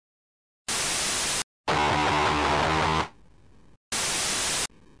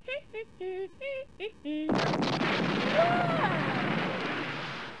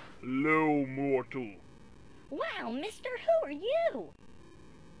Hello, mortal. Wow, mister, who are you?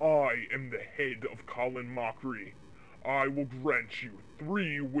 I am the head of Colin Mockery. I will grant you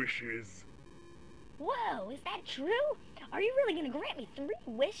 3 wishes. Whoa, is that true? Are you really gonna grant me 3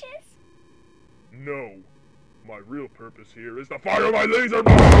 wishes? No. My real purpose here is to fire my laser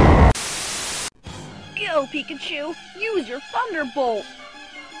ball! Go, Pikachu! Use your Thunderbolt!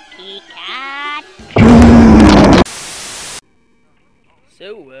 Pikachu!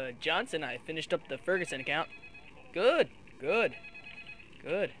 So, Johnson, I finished up the Ferguson account. Good.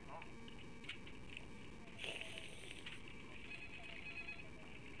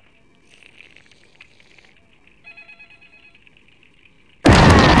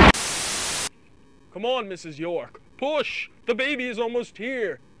 Come on, Mrs. York. Push! The baby is almost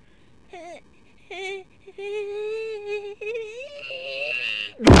here.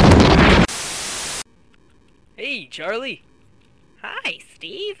 Hey, Charlie. Hi,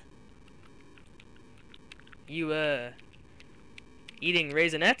 Steve. You, eating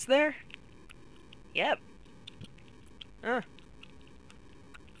Raisinets there? Yep. Huh.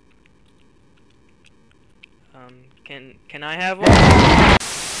 Can I have one?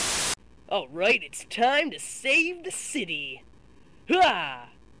 Alright, it's time to save the city. Ha!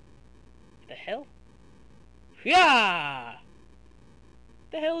 The hell? Yeah!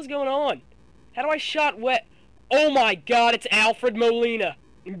 The hell is going on? How do I shot wet? Oh my god, it's Alfred Molina!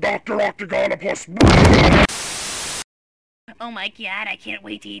 Dr. Octagonopus! Oh my god, I can't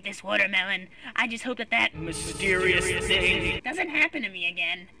wait to eat this watermelon. I just hope that Mysterious thing doesn't happen to me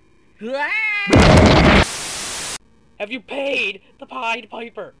again. Have you paid the Pied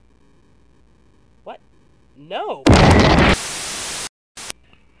Piper? What? No!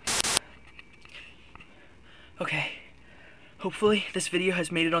 Okay. Hopefully this video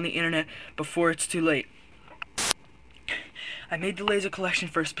has made it on the internet before it's too late. I made the Lazer Collection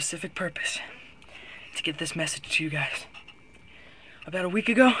for a specific purpose. To get this message to you guys. About a week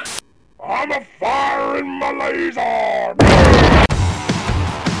ago, I'm a firing my laser!